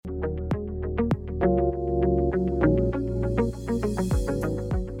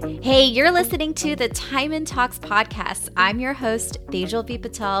Hey, you're listening to the Time and Talks podcast. I'm your host, Tejal V.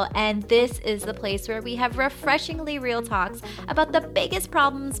 Patel, and this is the place where we have refreshingly real talks about the biggest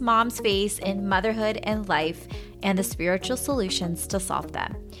problems moms face in motherhood and life and the spiritual solutions to solve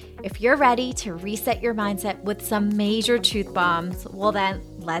them. If you're ready to reset your mindset with some major truth bombs, well then,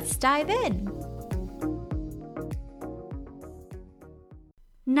 let's dive in.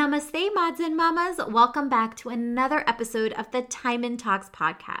 Namaste, mods and mamas. Welcome back to another episode of the Time and Talks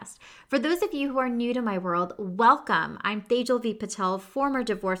podcast. For those of you who are new to my world, welcome. I'm Tejal V. Patel, former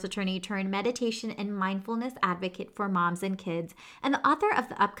divorce attorney turned meditation and mindfulness advocate for moms and kids, and the author of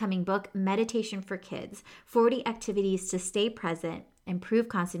the upcoming book, Meditation for Kids, 40 Activities to Stay Present, Improve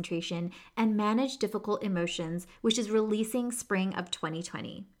Concentration, and Manage Difficult Emotions, which is releasing spring of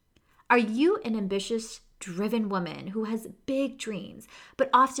 2020. Are you an ambitious, driven woman who has big dreams,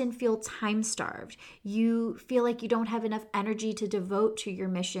 but often feel time-starved? You feel like you don't have enough energy to devote to your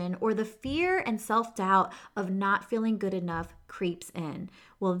mission, or the fear and self-doubt of not feeling good enough creeps in.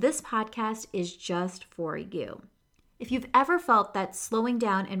 Well, this podcast is just for you. If you've ever felt that slowing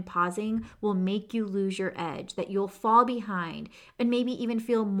down and pausing will make you lose your edge, that you'll fall behind, and maybe even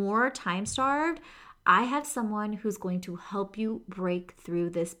feel more time-starved, I have someone who's going to help you break through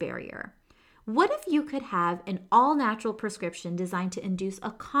this barrier. What if you could have an all-natural prescription designed to induce a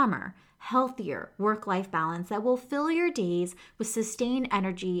calmer, healthier work-life balance that will fill your days with sustained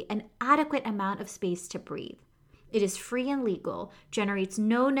energy and adequate amount of space to breathe? It is free and legal, generates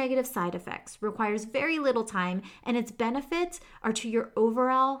no negative side effects, requires very little time, and its benefits are to your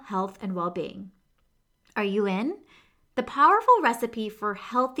overall health and well-being. Are you in? The powerful recipe for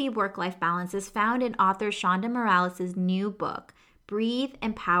healthy work-life balance is found in author Shonda Morales' new book, Breathe,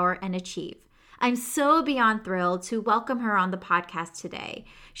 Empower, and Achieve. I'm so beyond thrilled to welcome her on the podcast today.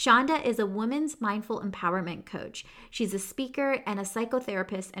 Shonda is a women's mindful empowerment coach. She's a speaker and a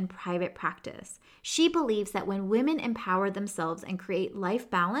psychotherapist in private practice. She believes that when women empower themselves and create life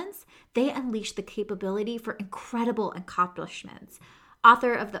balance, they unleash the capability for incredible accomplishments.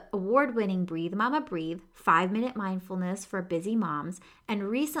 Author of the award-winning Breathe Mama Breathe, 5-Minute Mindfulness for Busy Moms, and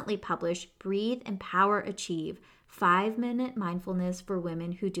recently published Breathe, Empower, Achieve, 5-Minute Mindfulness for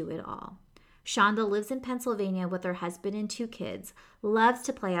Women Who Do It All. Shonda lives in Pennsylvania with her husband and 2 kids, loves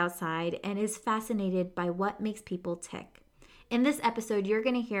to play outside, and is fascinated by what makes people tick. In this episode, you're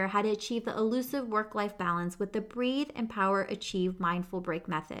going to hear how to achieve the elusive work-life balance with the Breathe, Empower, Achieve Mindful Break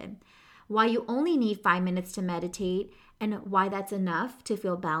method, why you only need 5 minutes to meditate, and why that's enough to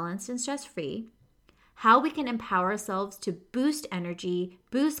feel balanced and stress-free, how we can empower ourselves to boost energy,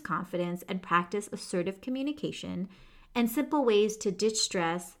 boost confidence, and practice assertive communication, and simple ways to ditch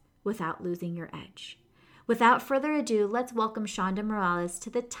stress without losing your edge. Without further ado, let's welcome Shonda Morales to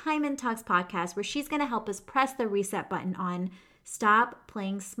the Time and Talks podcast, where she's going to help us press the reset button on stop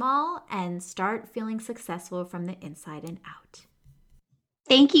playing small and start feeling successful from the inside and out.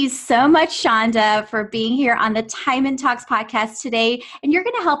 Thank you so much, Shonda, for being here on the Time and Talks podcast today. And you're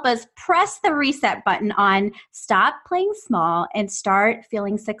going to help us press the reset button on stop playing small and start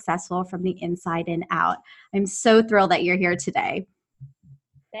feeling successful from the inside and out. I'm so thrilled that you're here today.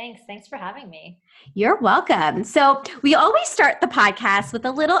 Thanks for having me. You're welcome. So we always start the podcast with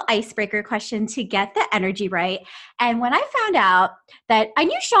a little icebreaker question to get the energy right. And when I found out that I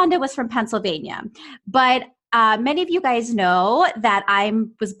knew Shonda was from Pennsylvania, but many of you guys know that I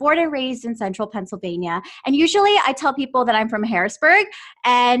was born and raised in central Pennsylvania. And usually I tell people that I'm from Harrisburg.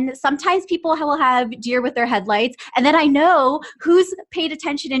 And sometimes people will have deer with their headlights. And then I know who's paid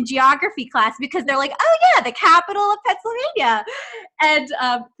attention in geography class because they're like, oh yeah, the capital of Pennsylvania. And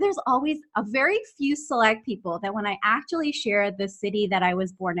there's always a very few select people that when I actually share the city that I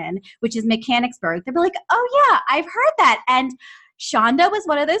was born in, which is Mechanicsburg, they'll be like, oh yeah, I've heard that. And Shonda was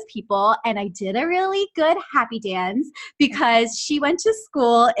one of those people, and I did a really good happy dance because she went to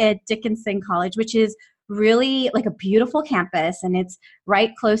school at Dickinson College, which is really like a beautiful campus, and it's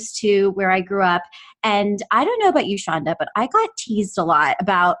right close to where I grew up. And I don't know about you, Shonda, but I got teased a lot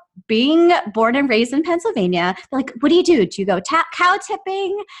about being born and raised in Pennsylvania. They're like, what do? Do you go cow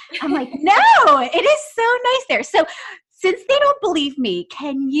tipping? I'm like, no, it is so nice there. So since they don't believe me,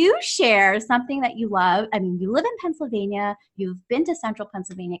 can you share something that you love? I mean, you live in Pennsylvania. You've been to central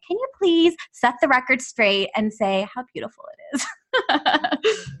Pennsylvania. Can you please set the record straight and say how beautiful it is?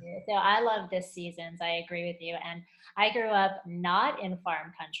 So I love this seasons. I agree with you. And I grew up not in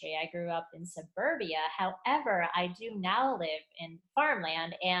farm country. I grew up in suburbia. However, I do now live in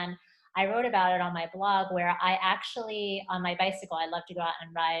farmland. And I wrote about it on my blog where I actually, on my bicycle, I love to go out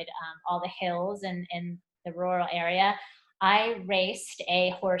and ride all the hills and in the rural area. I raced a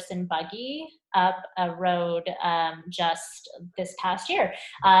horse and buggy up a road just this past year.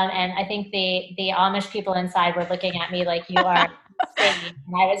 And I think the Amish people inside were looking at me like, you are insane.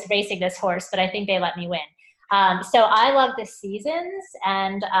 And I was racing this horse, but I think they let me win. So I love the seasons,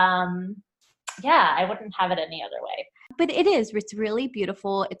 and yeah, I wouldn't have it any other way. But it's really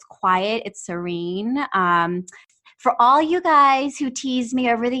beautiful. It's quiet. It's serene. For all you guys who teased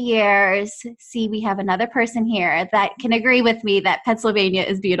me over the years, see, we have another person here that can agree with me that Pennsylvania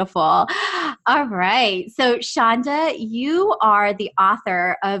is beautiful. All right. So Shonda, you are the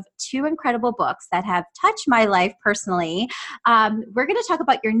author of 2 incredible books that have touched my life personally. We're going to talk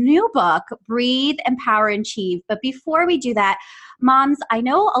about your new book, Breathe, Empower, and Achieve. But before we do that, moms, I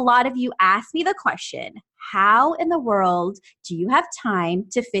know a lot of you asked me the question, how in the world do you have time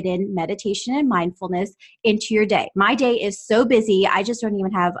to fit in meditation and mindfulness into your day? My day is so busy, I just don't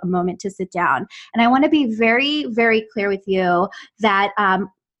even have a moment to sit down. And I want to be very, very clear with you that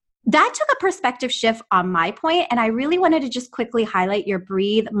that took a perspective shift on my point. And I really wanted to just quickly highlight your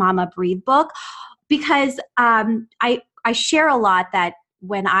Breathe, Mama, Breathe book, because I share a lot that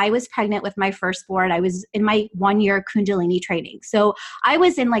when I was pregnant with my firstborn, I was in my 1-year Kundalini training. So I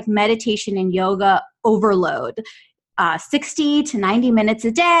was in like meditation and yoga overload, 60 to 90 minutes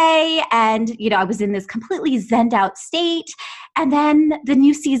a day. And, I was in this completely zened out state. And then the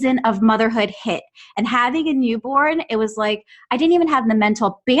new season of motherhood hit. And having a newborn, it was like, I didn't even have the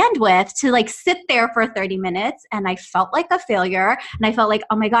mental bandwidth to like sit there for 30 minutes. And I felt like a failure. And I felt like,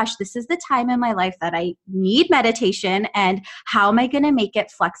 oh my gosh, this is the time in my life that I need meditation. And how am I going to make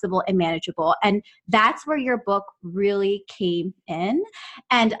it flexible and manageable? And that's where your book really came in.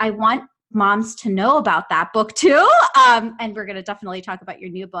 And I want moms to know about that book too. And we're going to definitely talk about your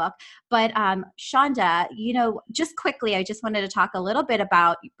new book. But Shonda, just quickly, I just wanted to talk a little bit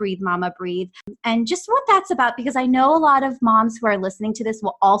about Breathe, Mama, Breathe, and just what that's about, because I know a lot of moms who are listening to this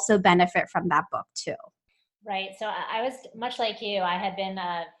will also benefit from that book too. Right. So I was much like you. I had been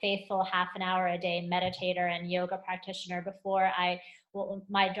a faithful half an hour a day meditator and yoga practitioner before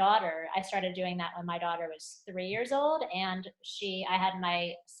my daughter, I started doing that when my daughter was 3 years old, and I had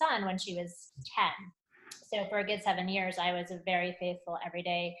my son when she was 10. So for a good 7 years, I was a very faithful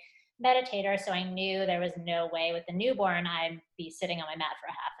everyday meditator. So I knew there was no way with the newborn I'd be sitting on my mat for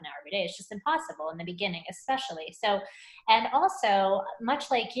a half an hour every day. It's just impossible in the beginning, especially. So, and also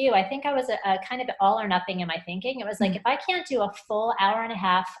much like you, I think I was a kind of all or nothing in my thinking. It was like, if I can't do a full hour and a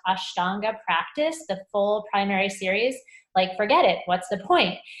half Ashtanga practice, the full primary series, like, forget it. What's the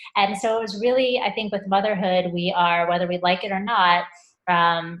point? And so it was really, I think with motherhood, we are, whether we like it or not,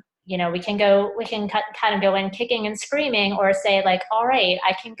 we can kind of go in kicking and screaming, or say like, all right,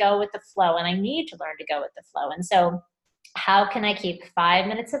 I can go with the flow, and I need to learn to go with the flow. And so how can I keep 5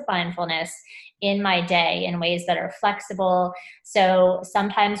 minutes of mindfulness in my day in ways that are flexible? So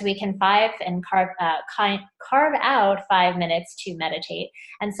sometimes we can carve out 5 minutes to meditate.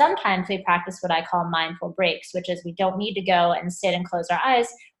 And sometimes we practice what I call mindful breaks, which is we don't need to go and sit and close our eyes.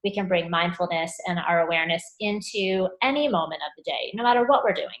 We can bring mindfulness and our awareness into any moment of the day, no matter what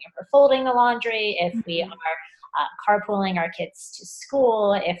we're doing. If we're folding the laundry, if we are carpooling our kids to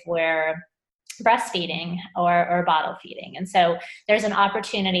school, if we're breastfeeding or bottle feeding. And so there's an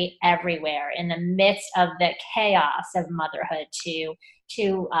opportunity everywhere in the midst of the chaos of motherhood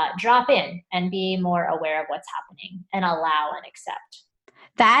to drop in and be more aware of what's happening and allow and accept.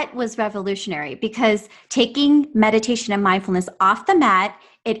 That was revolutionary, because taking meditation and mindfulness off the mat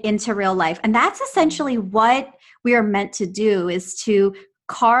it into real life. And that's essentially what we are meant to do, is to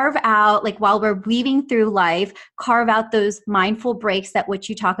carve out, like while we're weaving through life, carve out those mindful breaks that which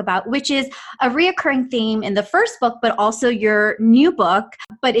you talk about, which is a reoccurring theme in the first book, but also your new book.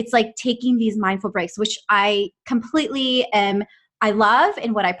 But it's like taking these mindful breaks, which I completely I love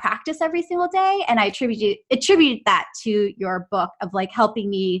in what I practice every single day. And I attribute that to your book of like helping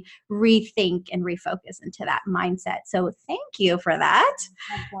me rethink and refocus into that mindset. So thank you for that.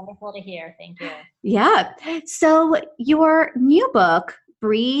 That's wonderful to hear. Thank you. Yeah. So your new book,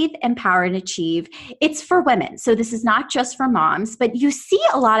 Breathe, Empower, and Achieve, it's for women. So this is not just for moms, but you see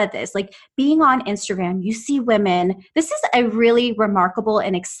a lot of this, like being on Instagram, you see women. This is a really remarkable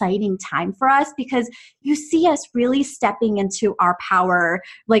and exciting time for us, because you see us really stepping into our power,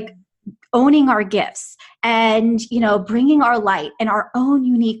 like owning our gifts and, bringing our light in our own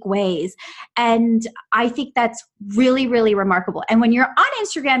unique ways. And I think that's really, really remarkable. And when you're on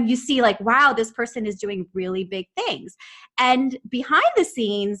Instagram, you see like, wow, this person is doing really big things. And behind the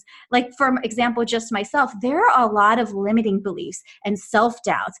scenes, like for example, just myself, there are a lot of limiting beliefs and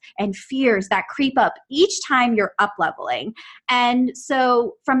self-doubts and fears that creep up each time you're up leveling. And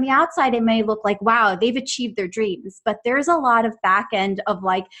so from the outside, it may look like, wow, they've achieved their dreams, but there's a lot of back end of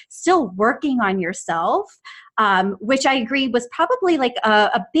like still working on yourself, which I agree was probably like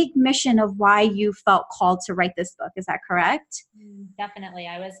a big mission of why you felt called to write this book. Is that correct? Definitely.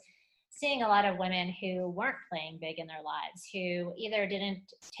 I was seeing a lot of women who weren't playing big in their lives, who either didn't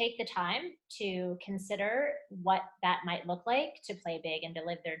take the time to consider what that might look like to play big and to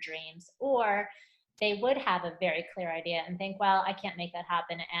live their dreams, or they would have a very clear idea and think, well, I can't make that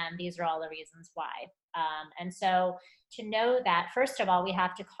happen, and these are all the reasons why. And so to know that, first of all, we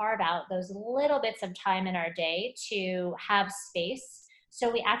have to carve out those little bits of time in our day to have space so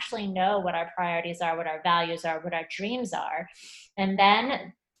we actually know what our priorities are, what our values are, what our dreams are. And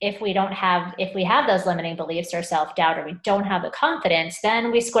then if we have those limiting beliefs or self-doubt, or we don't have the confidence,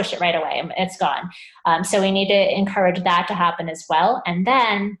 then we squish it right away. It's gone. So we need to encourage that to happen as well. And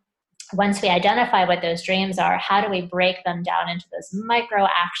then once we identify what those dreams are, how do we break them down into those micro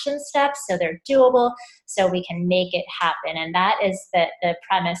action steps so they're doable, so we can make it happen? And that is the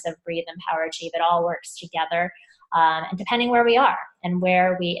premise of Breathe, Empower, Achieve. It all works together. And depending where we are and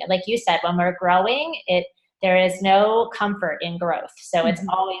where we, like you said, when we're growing, there is no comfort in growth. So it's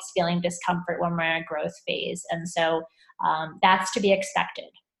always feeling discomfort when we're in a growth phase. And so that's to be expected.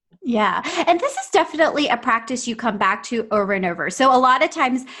 Yeah. And this is definitely a practice you come back to over and over. So a lot of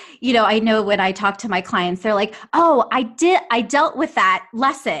times, I know when I talk to my clients, they're like, oh, I dealt with that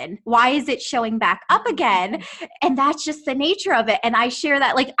lesson. Why is it showing back up again? And that's just the nature of it. And I share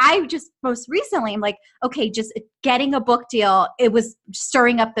that, like, I just most recently, I'm like, okay, just getting a book deal, it was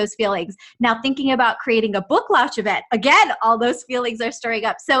stirring up those feelings. Now thinking about creating a book launch event, again, all those feelings are stirring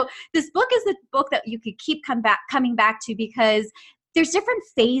up. So this book is a book that you could keep coming back to, because there's different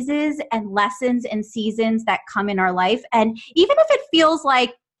phases and lessons and seasons that come in our life. And even if it feels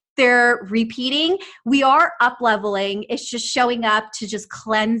like they're repeating, we are up leveling. It's just showing up to just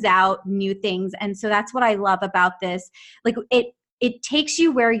cleanse out new things. And so that's what I love about this. Like it takes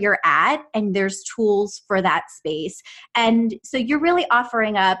you where you're at, and there's tools for that space. And so you're really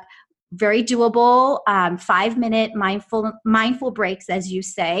offering up very doable 5-minute mindful breaks, as you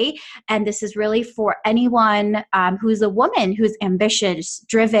say. And this is really for anyone who's a woman who's ambitious,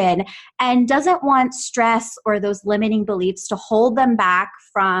 driven, and doesn't want stress or those limiting beliefs to hold them back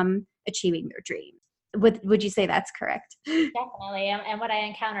from achieving their dreams. Would you say that's correct? Definitely. And what I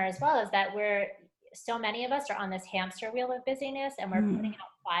encounter as well is that so many of us are on this hamster wheel of busyness, and we're putting out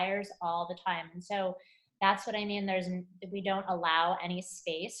fires all the time. And so that's what I mean. We don't allow any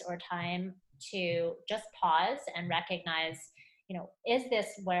space or time to just pause and recognize, is this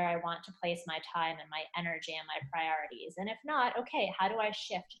where I want to place my time and my energy and my priorities? And if not, okay, how do I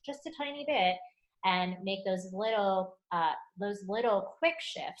shift just a tiny bit and make those little quick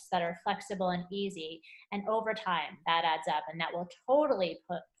shifts that are flexible and easy? And over time, that adds up, and that will totally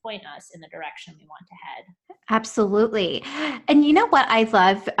point us in the direction we want to head. Absolutely. And you know what I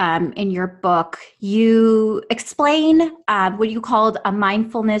love in your book? You explain what you called a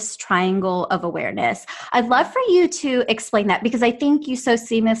mindfulness triangle of awareness. I'd love for you to explain that, because I think you so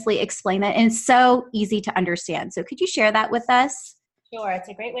seamlessly explain that, and it's so easy to understand. So could you share that with us? Sure. It's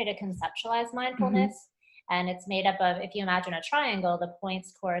a great way to conceptualize mindfulness. And it's made up of, if you imagine a triangle, the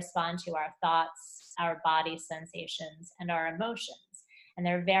points correspond to our thoughts, our body sensations, and our emotions. And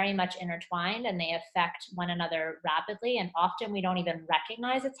they're very much intertwined, and they affect one another rapidly. And often we don't even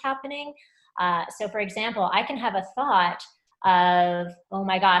recognize it's happening. So for example, I can have a thought of, oh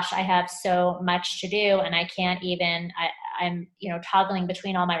my gosh, I have so much to do, and I can't even, I'm toggling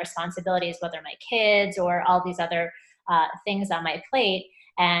between all my responsibilities, whether my kids or all these other things on my plate.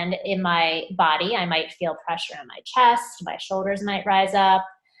 And in my body, I might feel pressure in my chest, my shoulders might rise up,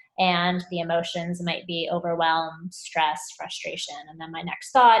 and the emotions might be overwhelm, stress, frustration. And then my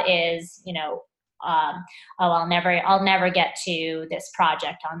next thought is, I'll never get to this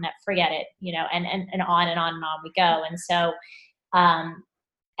project. Forget it, and on and on and on we go. And so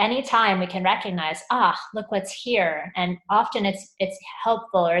anytime we can recognize, look what's here. And often it's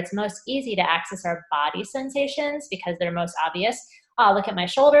helpful, or it's most easy to access our body sensations because they're most obvious. Look at my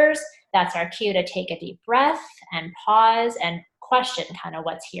shoulders. That's our cue to take a deep breath and pause and question kind of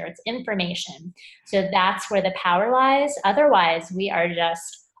what's here. It's information. So that's where the power lies. Otherwise, we are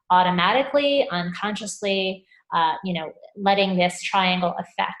just automatically, unconsciously, letting this triangle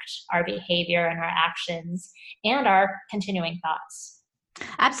affect our behavior and our actions and our continuing thoughts.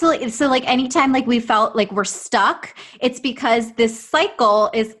 Absolutely. So like anytime like we felt like we're stuck, it's because this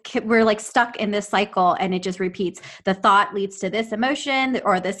cycle is, we're like stuck in this cycle and it just repeats. The thought leads to this emotion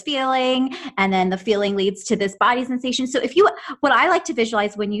or this feeling, and then the feeling leads to this body sensation. So what I like to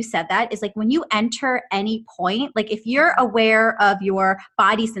visualize when you said that is like when you enter any point, like if you're aware of your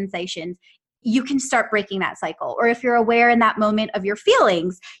body sensations, you can start breaking that cycle. Or if you're aware in that moment of your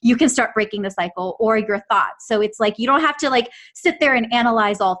feelings, you can start breaking the cycle, or your thoughts. So it's like, you don't have to like sit there and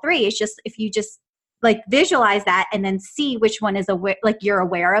analyze all three. It's just, if you just like visualize that and then see which one is aware, like you're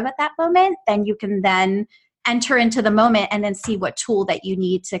aware of at that moment, then you can then enter into the moment and then see what tool that you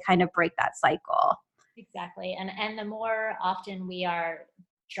need to kind of break that cycle. Exactly. And the more often we are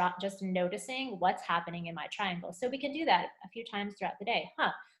just noticing what's happening in my triangle. So we can do that a few times throughout the day.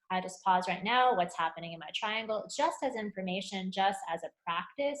 I just pause right now. What's happening in my triangle? Just as information, just as a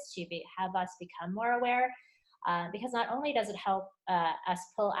practice to have us become more aware. Because not only does it help us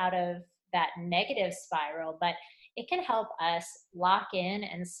pull out of that negative spiral, but it can help us lock in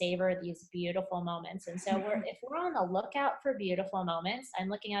and savor these beautiful moments. And so if we're on the lookout for beautiful moments, I'm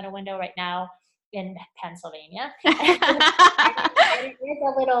looking out a window right now in Pennsylvania. It is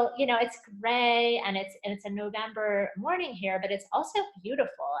a little, it's gray and it's a November morning here, but it's also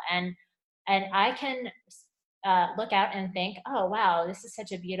beautiful. And I can look out and think, oh, wow, this is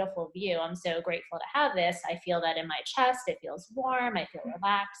such a beautiful view. I'm so grateful to have this. I feel that in my chest. It feels warm. I feel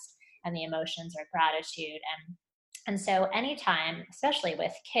relaxed, and the emotions are gratitude. And so anytime, especially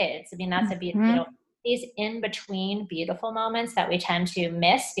with kids, I mean, that's a beautiful, these in between beautiful moments that we tend to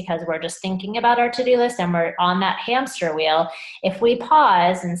miss because we're just thinking about our to-do list and we're on that hamster wheel. If we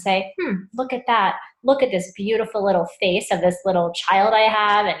pause and say, look at that. Look at this beautiful little face of this little child I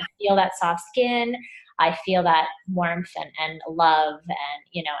have, and feel that soft skin. I feel that warmth and love.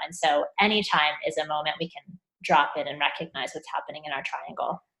 And so anytime is a moment we can drop it and recognize what's happening in our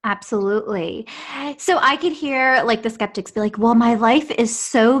triangle. Absolutely. So I could hear like the skeptics be like, well, my life is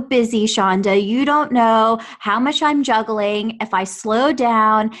so busy, Shonda. You don't know how much I'm juggling. If I slow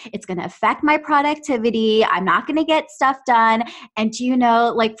down, it's going to affect my productivity. I'm not going to get stuff done. And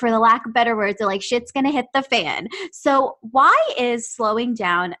like for the lack of better words, they're like, shit's going to hit the fan. So why is slowing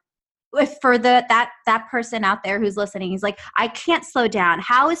down, if for that person out there who's listening, he's like, I can't slow down.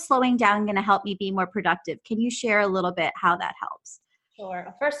 How is slowing down going to help me be more productive? Can you share a little bit how that helps?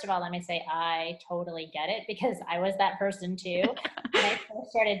 Sure. First of all, let me say I totally get it, because I was that person too. When I first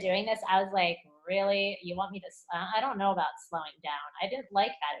started doing this, I was like, really? You want me to, I don't know about slowing down. I didn't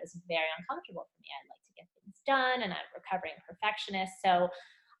like that. It was very uncomfortable for me. I like to get things done, and I'm a recovering perfectionist. So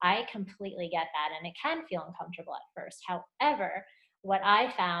I completely get that. And it can feel uncomfortable at first. However, what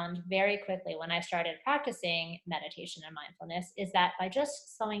I found very quickly when I started practicing meditation and mindfulness is that by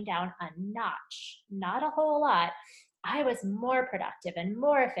just slowing down a notch, not a whole lot, I was more productive and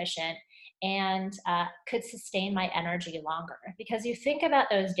more efficient, and could sustain my energy longer. Because you think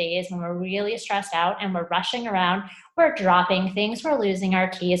about those days when we're really stressed out and we're rushing around, we're dropping things, we're losing our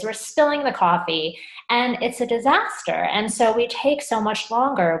keys, we're spilling the coffee, and it's a disaster. And so we take so much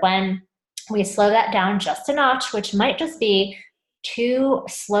longer when we slow that down just a notch, which might just be 2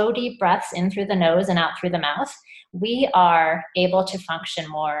 slow, deep breaths in through the nose and out through the mouth. We are able to function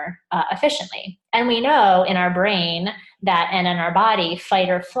more efficiently. And we know in our brain that, and in our body, fight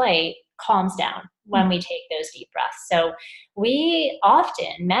or flight calms down when we take those deep breaths. So we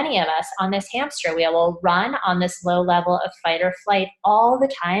often, many of us on this hamster wheel, will run on this low level of fight or flight all the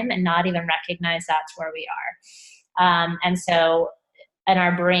time and not even recognize that's where we are. And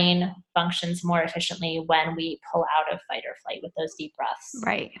our brain functions more efficiently when we pull out of fight or flight with those deep breaths.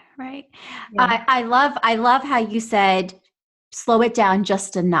 Right. Yeah. I love how you said, slow it down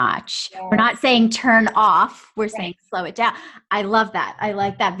just a notch. Yeah. We're not saying turn off. We're saying slow it down. I love that. I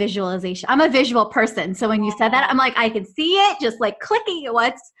like that visualization. I'm a visual person. So when you said that, I'm like, I can see it just like clicking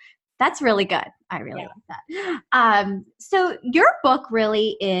at that's really good. I really like that. So your book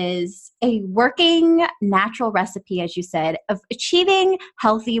really is a working natural recipe, as you said, of achieving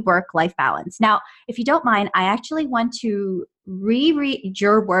healthy work-life balance. Now, if you don't mind, I actually want to reread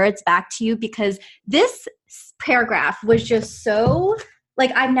your words back to you, because this paragraph was just so,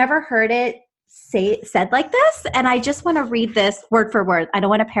 like, I've never heard it said like this. And I just want to read this word for word. I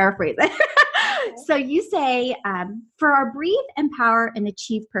don't want to paraphrase it. So you say, for our breathe, empower, and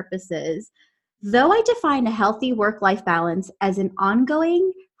achieve purposes, though I define a healthy work-life balance as an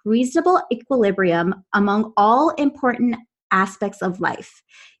ongoing, reasonable equilibrium among all important aspects of life,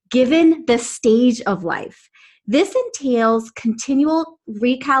 given the stage of life, this entails continual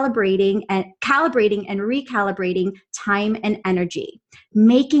calibrating and recalibrating time and energy,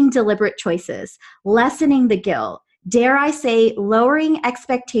 making deliberate choices, lessening the guilt, dare I say, lowering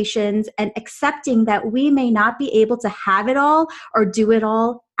expectations and accepting that we may not be able to have it all or do it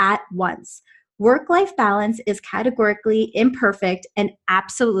all at once. Work-life balance is categorically imperfect and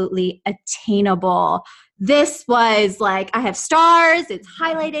absolutely attainable. This was like, I have stars, it's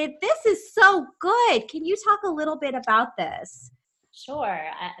highlighted. This is so good. Can you talk a little bit about this? Sure.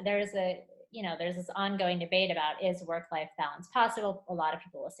 There's this ongoing debate about, is work-life balance possible? A lot of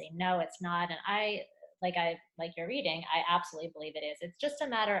people will say, no, it's not. And I like your reading, I absolutely believe it is. It's just a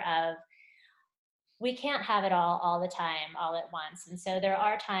matter of, we can't have it all the time, all at once. And so there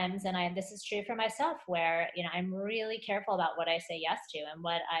are times, and this is true for myself, where, I'm really careful about what I say yes to and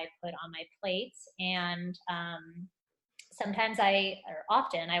what I put on my plates. And sometimes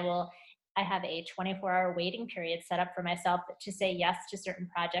often I have a 24-hour waiting period set up for myself to say yes to certain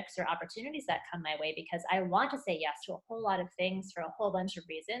projects or opportunities that come my way, because I want to say yes to a whole lot of things for a whole bunch of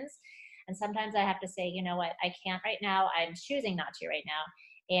reasons. And sometimes I have to say, you know what, I can't right now. I'm choosing not to right now.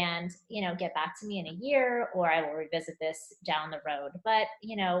 And, get back to me in a year, or I will revisit this down the road. But,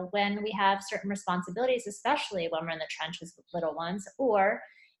 when we have certain responsibilities, especially when we're in the trenches with little ones, or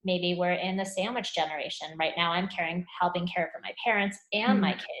maybe we're in the sandwich generation. Right now I'm helping care for my parents and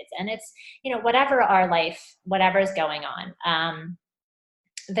my kids. And it's, whatever our life, whatever is going on,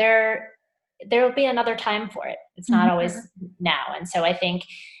 there will be another time for it. It's not always now. And so I think,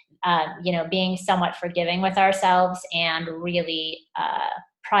 being somewhat forgiving with ourselves and really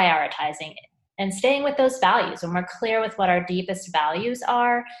prioritizing it and staying with those values. When we're clear with what our deepest values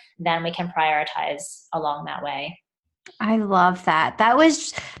are, then we can prioritize along that way. I love that. That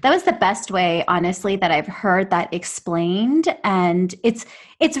was the best way, honestly, that I've heard that explained. And it's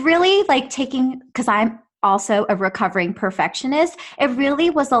really like because I'm also a recovering perfectionist. It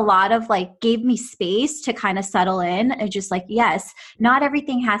really was a lot of gave me space to kind of settle in and just yes, not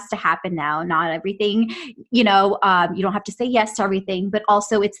everything has to happen now. Not everything, you don't have to say yes to everything, but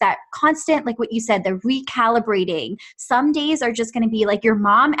also it's that constant, like what you said, the recalibrating. Some days are just going to be your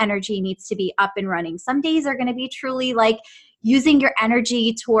mom energy needs to be up and running. Some days are going to be truly using your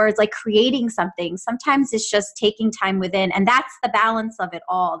energy towards creating something. Sometimes it's just taking time within. And that's the balance of it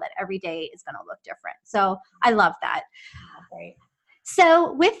all, that every day is going to look different. So I love that. Great.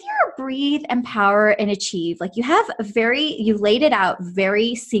 So with your breathe, empower, and achieve, you laid it out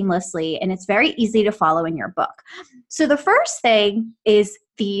very seamlessly, and it's very easy to follow in your book. So the first thing is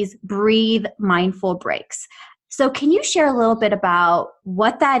these breathe mindful breaks. So can you share a little bit about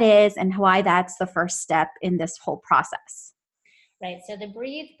what that is and why that's the first step in this whole process? Right. So the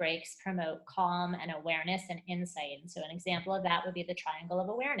breathe breaks promote calm and awareness and insight. And so an example of that would be the triangle of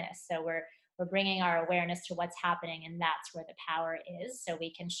awareness. So we're bringing our awareness to what's happening, and that's where the power is. So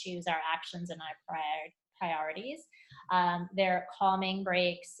we can choose our actions and our priorities. They're calming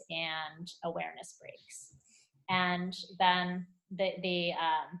breaks and awareness breaks. And then the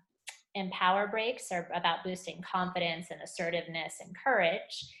empower breaks are about boosting confidence and assertiveness and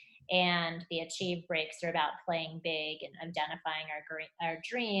courage. And the achieve breaks are about playing big and identifying our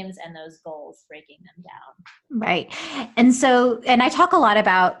dreams and those goals, breaking them down. Right. And I talk a lot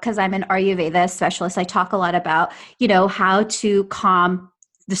about, because I'm an Ayurveda specialist, I talk a lot about, how to calm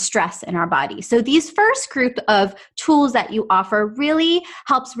the stress in our body. So these first group of tools that you offer really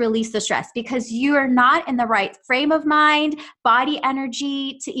helps release the stress, because you are not in the right frame of mind, body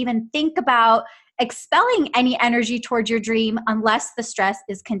energy to even think about expelling any energy towards your dream unless the stress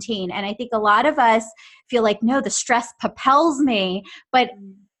is contained. And I think a lot of us feel no, the stress propels me, but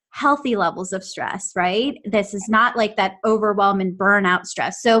healthy levels of stress, right? This is not that overwhelm and burnout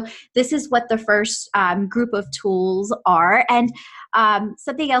stress. So this is what the first group of tools are. And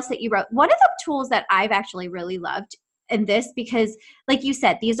something else that you wrote, one of the tools that I've actually really loved in this, because like you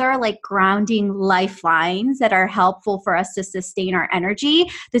said, these are grounding lifelines that are helpful for us to sustain our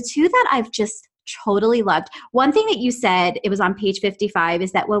energy. The two that I've just totally loved. One thing that you said, it was on page 55,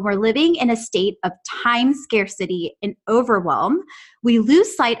 is that when we're living in a state of time scarcity and overwhelm, we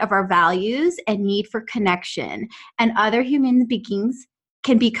lose sight of our values and need for connection, and other human beings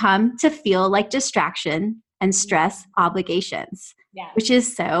can become to feel like distraction and stress obligations, which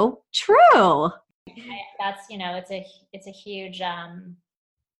is so true. That's, it's a huge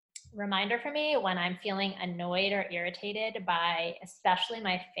reminder for me when I'm feeling annoyed or irritated by especially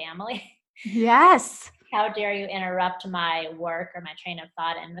my family. Yes. How dare you interrupt my work or my train of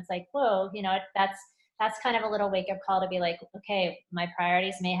thought? And it's whoa, that's kind of a little wake up call to be okay, my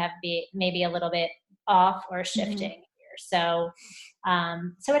priorities may be a little bit off or shifting here. So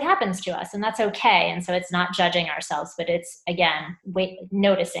it happens to us, and that's okay. And so it's not judging ourselves, but it's again,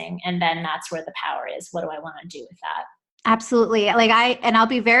 noticing. And then that's where the power is. What do I want to do with that? Absolutely. I'll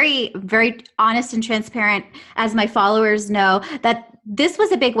be very, very honest and transparent as my followers know that this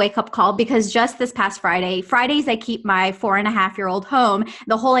was a big wake up call because just this past Fridays, I keep my 4.5-year-old home.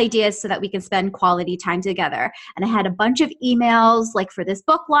 The whole idea is so that we can spend quality time together. And I had a bunch of emails like for this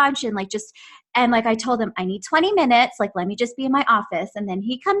book launch and I told him I need 20 minutes, like, let me just be in my office. And then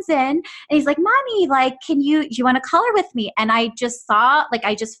he comes in and he's like, Mommy, like, do you want to color with me? And I just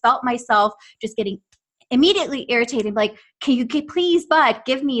felt myself just getting immediately irritated, like, please, bud,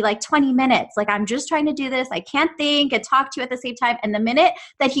 give me like 20 minutes. Like, I'm just trying to do this. I can't think and talk to you at the same time. And the minute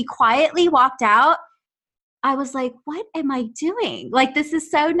that he quietly walked out, I was like, what am I doing? Like, this is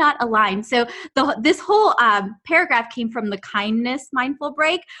so not aligned. So this whole paragraph came from the kindness mindful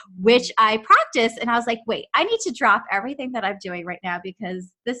break, which I practiced. And I was like, wait, I need to drop everything that I'm doing right now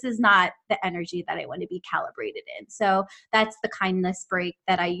because this is not the energy that I want to be calibrated in. So that's the kindness break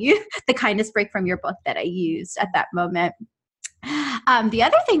that I use, the kindness break from your book that I used at that moment. The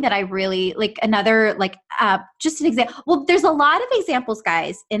other thing that I really just an example. Well, there's a lot of examples,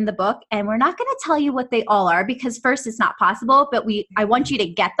 guys, in the book, and we're not going to tell you what they all are because first, it's not possible. But I want you to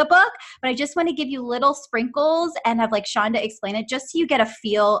get the book, but I just want to give you little sprinkles and have like Shonda explain it, just so you get a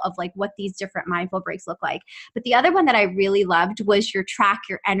feel of like what these different mindful breaks look like. But the other one that I really loved was your track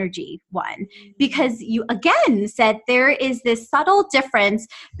your energy one, because you again said there is this subtle difference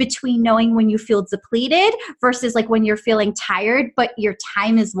between knowing when you feel depleted versus like when you're feeling tired, but your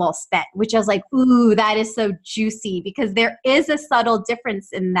time is well spent, which I was like, ooh, that is so juicy because there is a subtle difference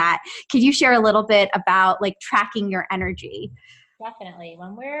in that. Could you share a little bit about like tracking your energy? Definitely.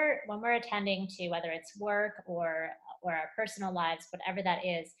 When we're attending to whether it's work or our personal lives, whatever that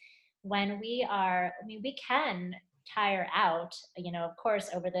is, we can tire out, of course,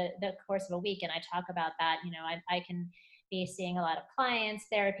 over the course of a week. And I talk about that, I can be seeing a lot of clients,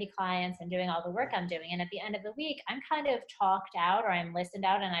 therapy clients, and doing all the work I'm doing. And at the end of the week, I'm kind of talked out or I'm listened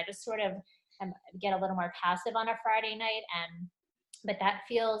out, and I just sort of get a little more passive on a Friday night. But that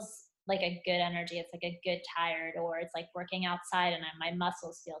feels like a good energy. It's like a good tired, or it's like working outside and my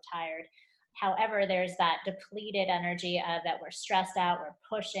muscles feel tired. However, there's that depleted energy of that we're stressed out,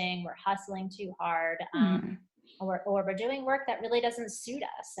 we're pushing, we're hustling too hard. Or we're doing work that really doesn't suit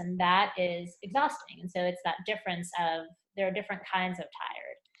us, and that is exhausting. And so it's that difference of there are different kinds of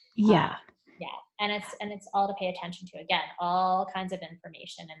tired. Yeah. And it's all to pay attention to. Again, all kinds of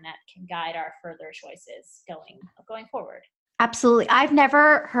information, and that can guide our further choices going forward. Absolutely. I've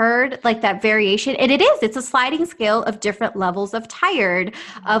never heard like that variation. And it's a sliding scale of different levels of tired,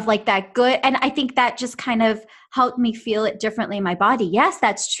 of like that good. And I think that just kind of helped me feel it differently in my body. Yes,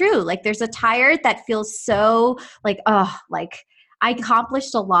 that's true. Like there's a tired that feels so like, oh, like I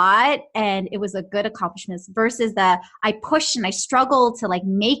accomplished a lot and it was a good accomplishment versus I pushed and I struggled to like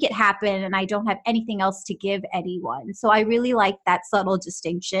make it happen and I don't have anything else to give anyone. So I really like that subtle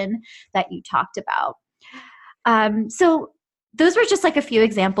distinction that you talked about. So those were just like a few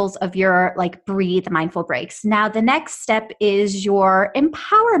examples of your like breathe mindful breaks. Now, the next step is your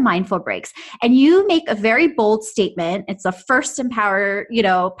empower mindful breaks. And you make a very bold statement. It's a first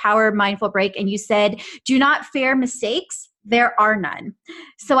power mindful break. And you said, do not fear mistakes. There are none.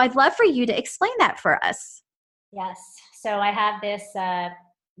 So I'd love for you to explain that for us. Yes. So I have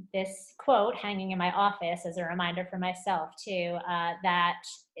this quote hanging in my office as a reminder for myself too, that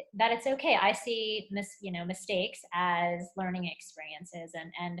it's okay. I see mistakes as learning experiences,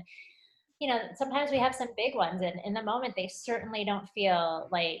 and sometimes we have some big ones, and in the moment they certainly don't feel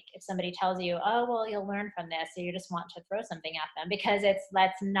like, if somebody tells you, oh well, you'll learn from this, so you just want to throw something at them because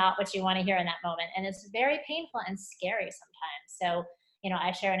that's not what you want to hear in that moment, and it's very painful and scary sometimes. So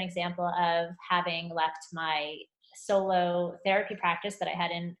I share an example of having left my solo therapy practice that I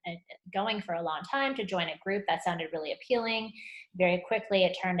had going for a long time to join a group that sounded really appealing. Very quickly,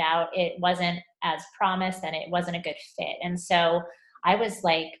 it turned out it wasn't as promised and it wasn't a good fit. And so I was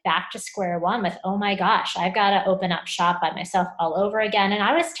like back to square one with, oh my gosh, I've got to open up shop by myself all over again. And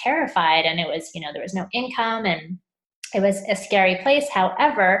I was terrified, and it was, there was no income and it was a scary place.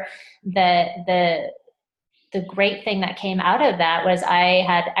 However, the great thing that came out of that was I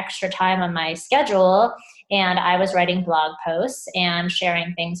had extra time on my schedule, and I was writing blog posts and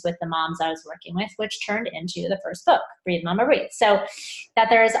sharing things with the moms I was working with, which turned into the first book, Breathe Mama Breathe. So that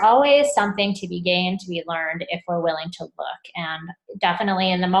there is always something to be gained, to be learned, if we're willing to look. And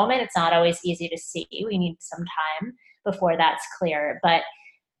definitely in the moment, it's not always easy to see. We need some time before that's clear. But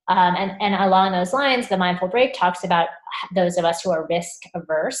and along those lines, the mindful break talks about those of us who are risk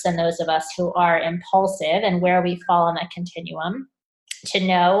averse and those of us who are impulsive, and where we fall on that continuum, to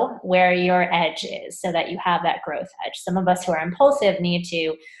know where your edge is so that you have that growth edge. Some of us who are impulsive need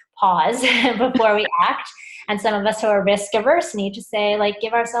to pause before we act, And some of us who are risk averse need to say, like,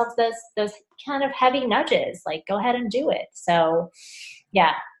 give ourselves those kind of heavy nudges, like, go ahead and do it. So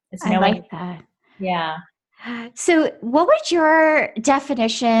yeah, it's knowing. I like that. Yeah. So what would your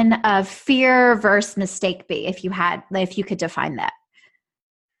definition of fear versus mistake be if you could define that?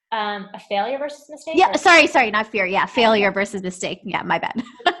 A failure versus mistake? Yeah, sorry, not fear. Yeah, failure versus mistake. Yeah, my bad.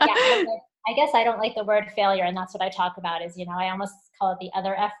 Yeah, I guess I don't like the word failure, and that's what I talk about is, I almost call it the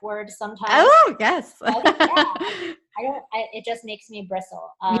other F word sometimes. Oh, yes. It just makes me bristle.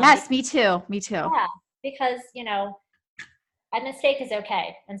 Yes, me too. Yeah, because, a mistake is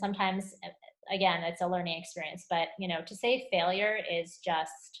okay. And sometimes, again, it's a learning experience, but, to say failure is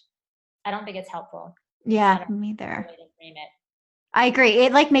just, I don't think it's helpful. Yeah, me either. Way to frame it. I agree.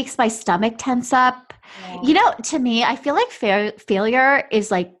 It like makes my stomach tense up. Yeah. To me, I feel like failure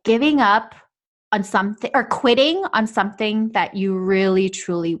is like giving up on something or quitting on something that you really,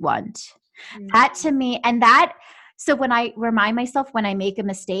 truly want. Mm-hmm. That to me, so when I remind myself when I make a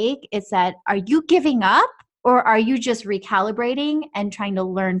mistake, it's that, are you giving up or are you just recalibrating and trying to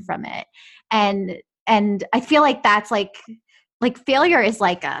learn from it? And I feel like that's like failure is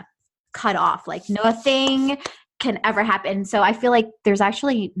like a cut off, like nothing can ever happen. So I feel like there's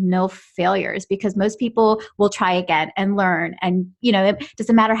actually no failures because most people will try again and learn. And, it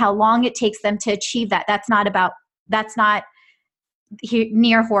doesn't matter how long it takes them to achieve that. That's not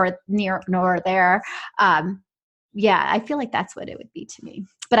near nor there. Yeah, I feel like that's what it would be to me.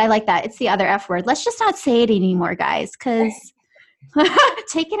 But I like that. It's the other F word. Let's just not say it anymore, guys, because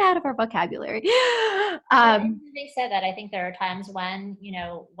take it out of our vocabulary. Having said that, I think there are times when,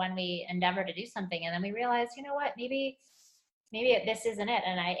 when we endeavor to do something and then we realize, what, maybe this isn't it.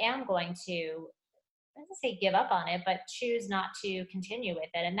 And I am going to, I don't say give up on it, but choose not to continue with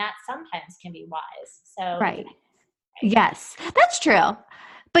it. And that sometimes can be wise. So, right. Yes, that's true.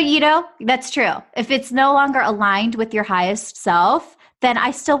 But that's true. If it's no longer aligned with your highest self, then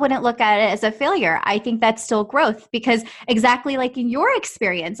I still wouldn't look at it as a failure. I think that's still growth because exactly like in your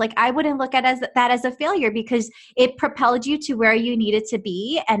experience, like I wouldn't look at that as a failure because it propelled you to where you needed to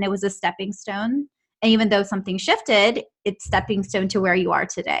be and it was a stepping stone. And even though something shifted, it's stepping stone to where you are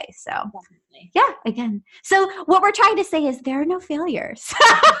today. So definitely. Yeah, again. So what we're trying to say is there are no failures.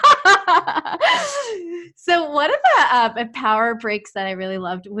 So one of the power breaks that I really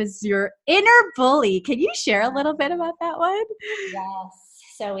loved was your inner bully. Can you share a little bit about that one? Yes.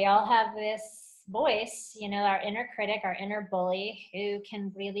 So we all have this voice, our inner critic, our inner bully, who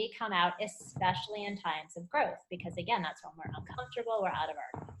can really come out, especially in times of growth, because again, that's when we're uncomfortable, we're out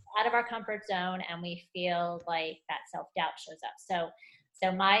of our comfort zone, and we feel like that self-doubt shows up.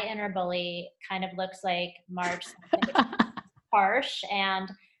 So my inner bully kind of looks like March, harsh,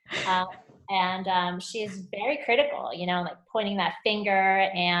 and she's very critical, like pointing that finger.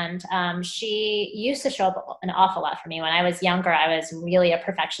 And she used to show up an awful lot for me. When I was younger, I was really a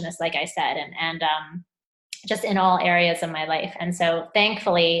perfectionist, like I said, and just in all areas of my life. And so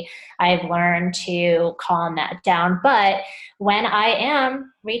thankfully, I've learned to calm that down. But when I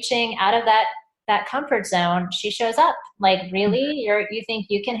am reaching out of that comfort zone, she shows up like, really, you think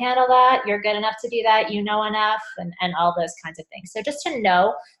you can handle that? You're good enough to do that? You know enough, and all those kinds of things. So just to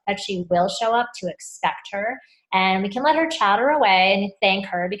know that she will show up, to expect her, and we can let her chatter away and thank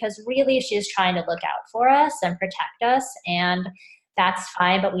her because really she's trying to look out for us and protect us. And that's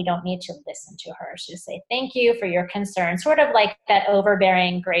fine, but we don't need to listen to her. She just say, thank you for your concern. Sort of like that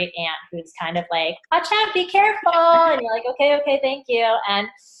overbearing great aunt who's kind of like, watch out, be careful. And you're like, okay, thank you.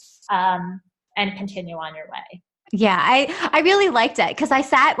 And continue on your way. Yeah, I really liked it because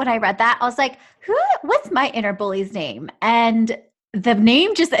when I read that, I was like, what's my inner bully's name? And the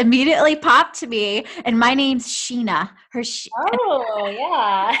name just immediately popped to me, and my name's Sheena. Oh,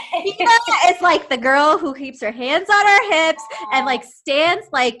 yeah. Sheena is like the girl who keeps her hands on her hips and like stands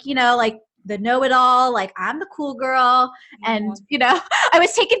like, like the know-it-all, like I'm the cool girl. And, I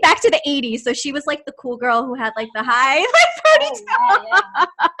was taken back to the 80s. So she was like the cool girl who had like the high like ponytail. Yeah.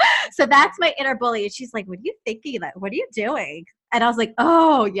 So that's my inner bully. And she's like, what are you thinking? Like, what are you doing? And I was like,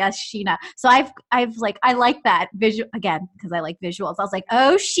 oh yes, Sheena. So I like that visual again, because I like visuals. I was like,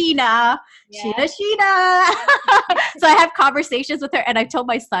 oh, Sheena, yeah. Sheena. So I have conversations with her, and I told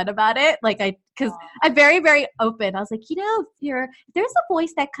my son about it. Because I'm very, very open. I was like, if there's a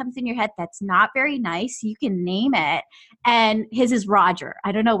voice that comes in your head that's not very nice, you can name it. And his is Roger.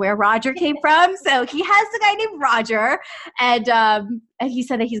 I don't know where Roger came from. So he has a guy named Roger. And he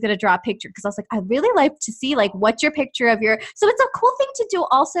said that he's going to draw a picture, because I was like, I'd really like to see like what's your picture of so it's a cool thing to do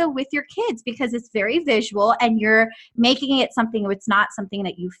also with your kids, because it's very visual and you're making it something, it's not something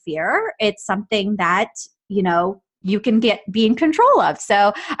that you fear. It's something that, you can be in control of.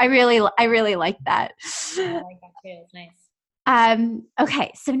 So I really like that. I like that too. It's nice.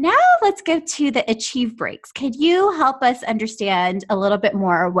 Okay, so now let's go to the achieve breaks. Could you help us understand a little bit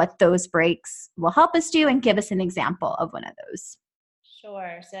more what those breaks will help us do and give us an example of one of those?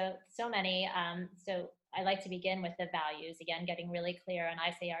 Sure. So many. So I like to begin with the values. Again, getting really clear. And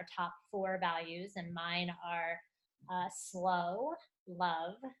I say our top 4 values, and mine are slow,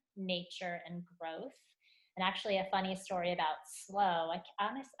 love, nature, and growth. And actually, a funny story about slow.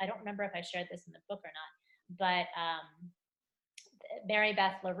 I don't remember if I shared this in the book or not, but Mary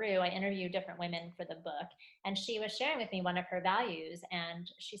Beth LaRue, I interviewed different women for the book, and she was sharing with me one of her values,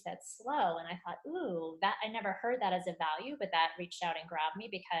 and she said slow. And I thought, ooh, that I never heard that as a value, but that reached out and grabbed me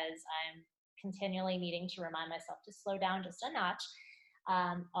because I'm continually needing to remind myself to slow down just a notch,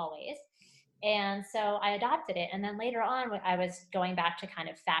 always. And so I adopted it. And then later on, I was going back to kind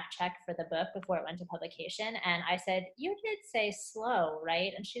of fact check for the book before it went to publication. And I said, you did say slow,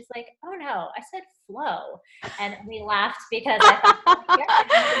 right? And she's like, oh no, I said flow. And we laughed because I thought,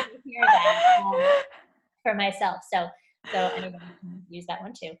 I needed to hear that for myself. So anybody can use that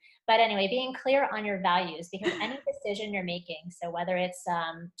one too. But anyway, being clear on your values, because any decision you're making, so whether it's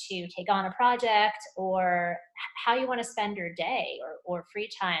to take on a project or how you want to spend your day or free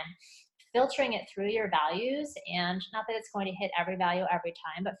time, filtering it through your values, and not that it's going to hit every value every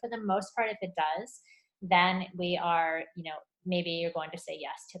time, but for the most part, if it does, then we are, maybe you're going to say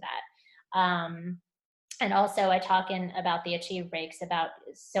yes to that. And also I talk about the achieve breaks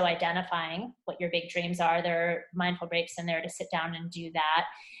so identifying what your big dreams are. There are mindful breaks in there to sit down and do that.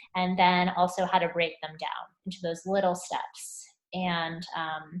 And then also how to break them down into those little steps. And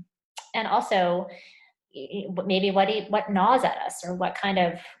also, maybe what gnaws at us, or what kind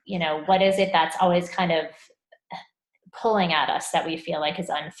of, what is it that's always kind of pulling at us that we feel like is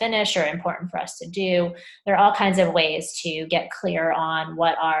unfinished or important for us to do. There are all kinds of ways to get clear on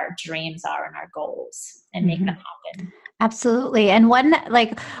what our dreams are and our goals and make them happen. Absolutely. And one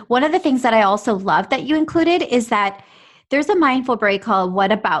of the things that I also love that you included is that there's a mindful break called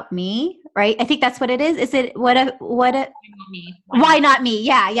What About Me, right? I think that's what it is. Is it why not me?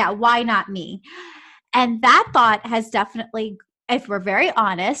 Yeah. Why not me? And that thought has definitely, if we're very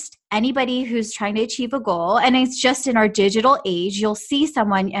honest, anybody who's trying to achieve a goal, and it's just in our digital age, you'll see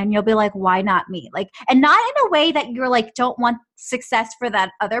someone and you'll be like, why not me? And not in a way that you're like, don't want success for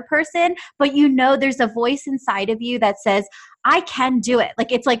that other person, but there's a voice inside of you that says, I can do it.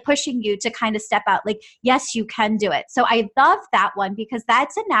 It's like pushing you to kind of step out. Yes, you can do it. So I love that one because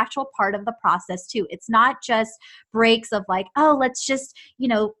that's a natural part of the process too. It's not just breaks of let's just,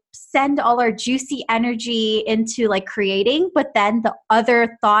 send all our juicy energy into creating, but then the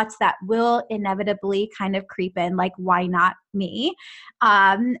other thoughts that will inevitably kind of creep in, why not me?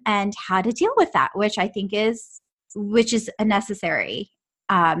 And how to deal with that, which I think is a necessary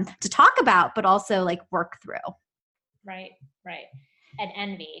to talk about, but also work through. Right. And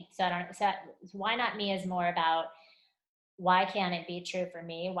envy. So why not me is more about, why can't it be true for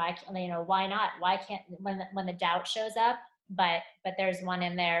me? Why not? Why can't, when the doubt shows up, but there's one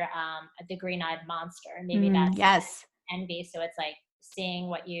in there, the green-eyed monster. Maybe that's envy. So it's seeing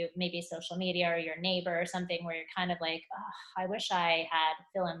what maybe social media or your neighbor or something where you're kind of like, oh, I wish I had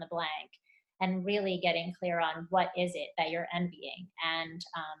fill in the blank, and really getting clear on what is it that you're envying, and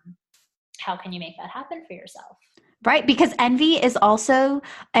how can you make that happen for yourself? Right, because envy is also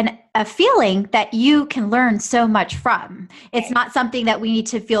a feeling that you can learn so much from. It's not something that we need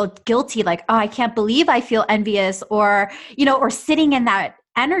to feel guilty, oh, I can't believe I feel envious, or sitting in that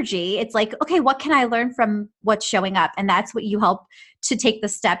energy. It's okay, what can I learn from what's showing up? And that's what you help to take the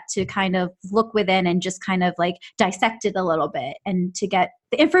step to kind of look within and just kind of dissect it a little bit and to get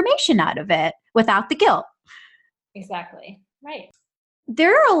the information out of it without the guilt. Exactly. Right.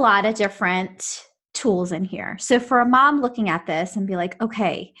 There are a lot of different tools in here. So for a mom looking at this and be like,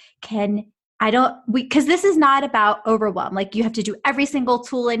 okay, because this is not about overwhelm. You have to do every single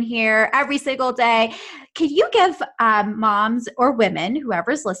tool in here every single day. Can you give moms or women,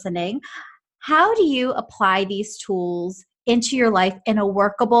 whoever's listening, how do you apply these tools into your life in a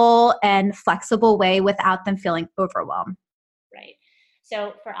workable and flexible way without them feeling overwhelmed? Right.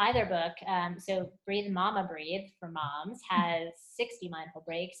 So for either book, so Breathe Mama Breathe for moms has 60 mindful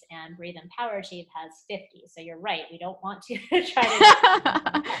breaks, and Breathe Empower Achieve has 50. So you're right. We don't want to try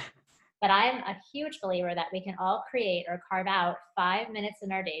to but I'm a huge believer that we can all create or carve out 5 minutes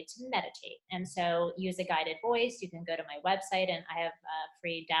in our day to meditate. And so use a guided voice. You can go to my website, and I have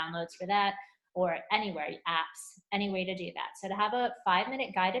free downloads for that, or anywhere, apps, any way to do that. So to have a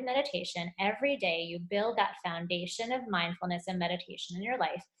 5-minute guided meditation every day, you build that foundation of mindfulness and meditation in your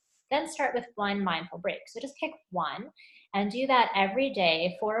life. then start with one mindful break. So just pick one and do that every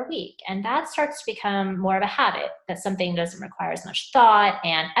day for a week. And that starts to become more of a habit, that something doesn't require as much thought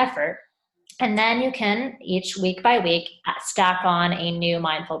and effort. And then you can, each week by week, stack on a new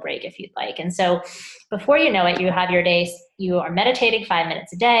mindful break if you'd like. And so before you know it, you have your day, you are meditating 5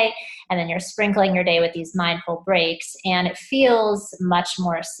 minutes a day, and then you're sprinkling your day with these mindful breaks, and it feels much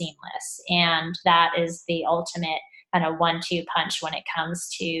more seamless. And that is the ultimate kind of 1-2 punch when it comes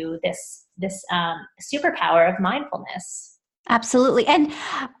to this superpower of mindfulness. Absolutely. And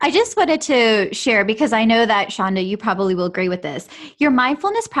I just wanted to share, because I know that, Shonda, you probably will agree with this. Your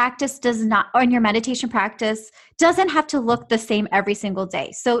mindfulness practice does not, or your meditation practice doesn't have to look the same every single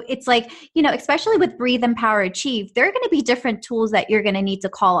day. So it's like, especially with Breathe, Empower, Achieve, there are going to be different tools that you're going to need to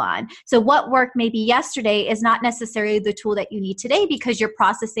call on. So what worked maybe yesterday is not necessarily the tool that you need today, because you're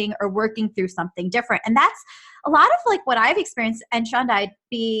processing or working through something different. And that's a lot of like what I've experienced. And Shonda, I'd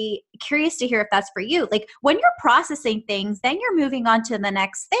be curious to hear if that's for you. Like when you're processing things, then you're moving on to the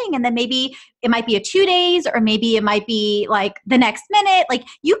next thing. And then maybe it might be a 2 days, or maybe it might be like the next minute. Like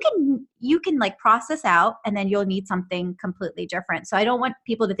you can like process out, and then you'll need something completely different. So I don't want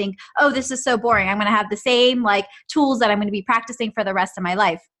people to think, oh, this is so boring, I'm going to have the same like tools that I'm going to be practicing for the rest of my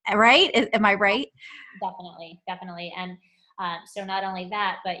life. Right? Am I right? Definitely. And so not only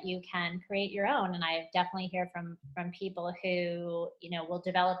that, but you can create your own. And I definitely hear from people who, will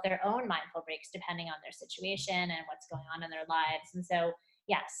develop their own mindful breaks depending on their situation and what's going on in their lives. And so,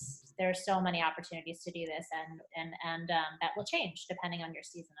 yes, there are so many opportunities to do this, and that will change depending on your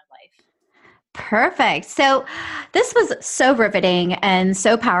season of life. Perfect. So this was so riveting and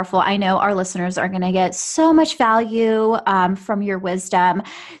so powerful. I know our listeners are going to get so much value from your wisdom.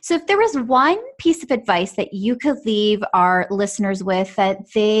 So if there was one piece of advice that you could leave our listeners with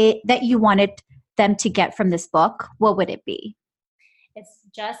that you wanted them to get from this book, what would it be? It's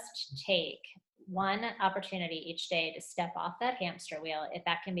just take one opportunity each day to step off that hamster wheel. If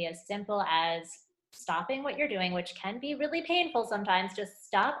that can be as simple as stopping what you're doing, which can be really painful sometimes, just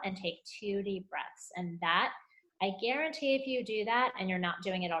stop and take 2 deep breaths. And that, I guarantee, if you do that and you're not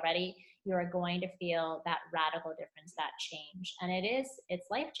doing it already, you are going to feel that radical difference, that change. And it's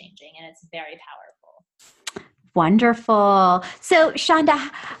life-changing, and it's very powerful. Wonderful. So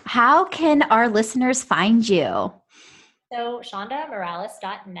Shonda, how can our listeners find you? So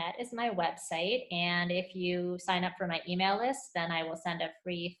shondamorales.net is my website. And if you sign up for my email list, then I will send a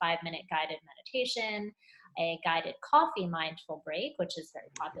free 5-minute guided meditation, a guided coffee mindful break, which is very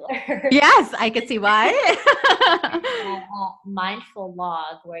popular. Yes, I can see why. And a mindful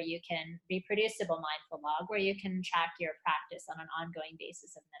log, where you can, reproducible mindful log, where you can track your practice on an ongoing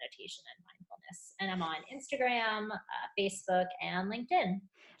basis of meditation and mindfulness. And I'm on Instagram, Facebook, and LinkedIn.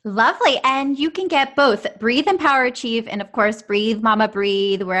 Lovely. And you can get both Breathe, Empower, Achieve, and of course, Breathe, Mama,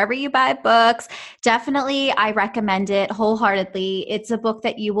 Breathe, wherever you buy books. Definitely, I recommend it wholeheartedly. It's a book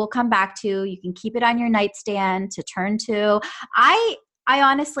that you will come back to. You can keep it on your nightstand to turn to. I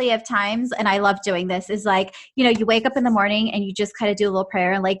honestly have times, and I love doing this, is like, you wake up in the morning and you just kind of do a little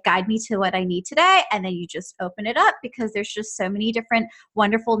prayer and like, guide me to what I need today. And then you just open it up, because there's just so many different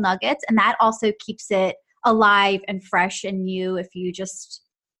wonderful nuggets. And that also keeps it alive and fresh and new if you just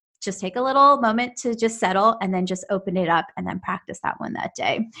take a little moment to just settle and then just open it up and then practice that one that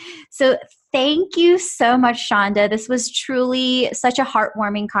day. So thank you so much, Shonda. This was truly such a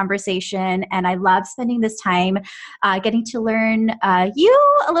heartwarming conversation, and I love spending this time getting to learn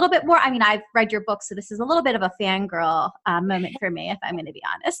you a little bit more. I mean, I've read your book, so this is a little bit of a fangirl moment for me, if I'm going to be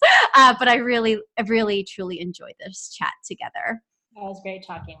honest. But I really, truly enjoyed this chat together. It was great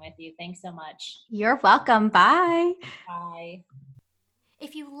talking with you. Thanks so much. You're welcome. Bye. Bye.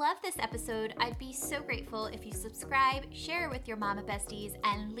 If you love this episode, I'd be so grateful if you subscribe, share it with your mama besties,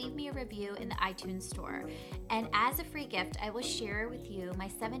 and leave me a review in the iTunes store. And as a free gift, I will share with you my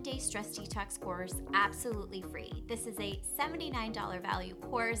 7-day stress detox course absolutely free. This is a $79 value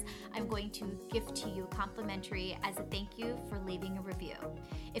course I'm going to gift to you complimentary as a thank you for leaving a review.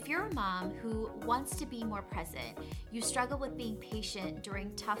 If you're a mom who wants to be more present, you struggle with being patient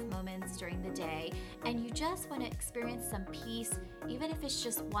during tough moments during the day, and you just want to experience some peace, even if it's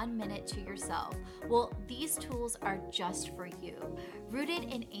just 1 minute to yourself, well, these tools are just for you. Rooted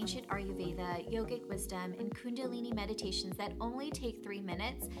in ancient Ayurveda, yogic wisdom, and Kundalini meditations that only take 3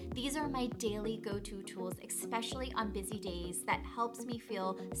 minutes, these are my daily go-to tools, especially on busy days, that helps me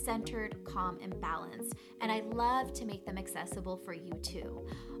feel centered, calm, and balanced. And I love to make them accessible for you too.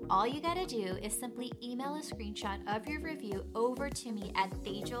 All you gotta do is simply email a screenshot of your review over to me at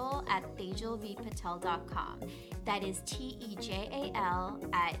Tejal@tejalvpatel.com. That is TEJAL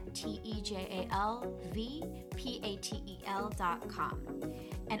at tejalvpatel.com.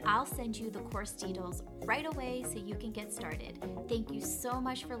 And I'll send you the course details right away so you can get started. Thank you so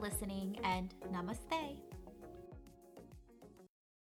much for listening, and namaste.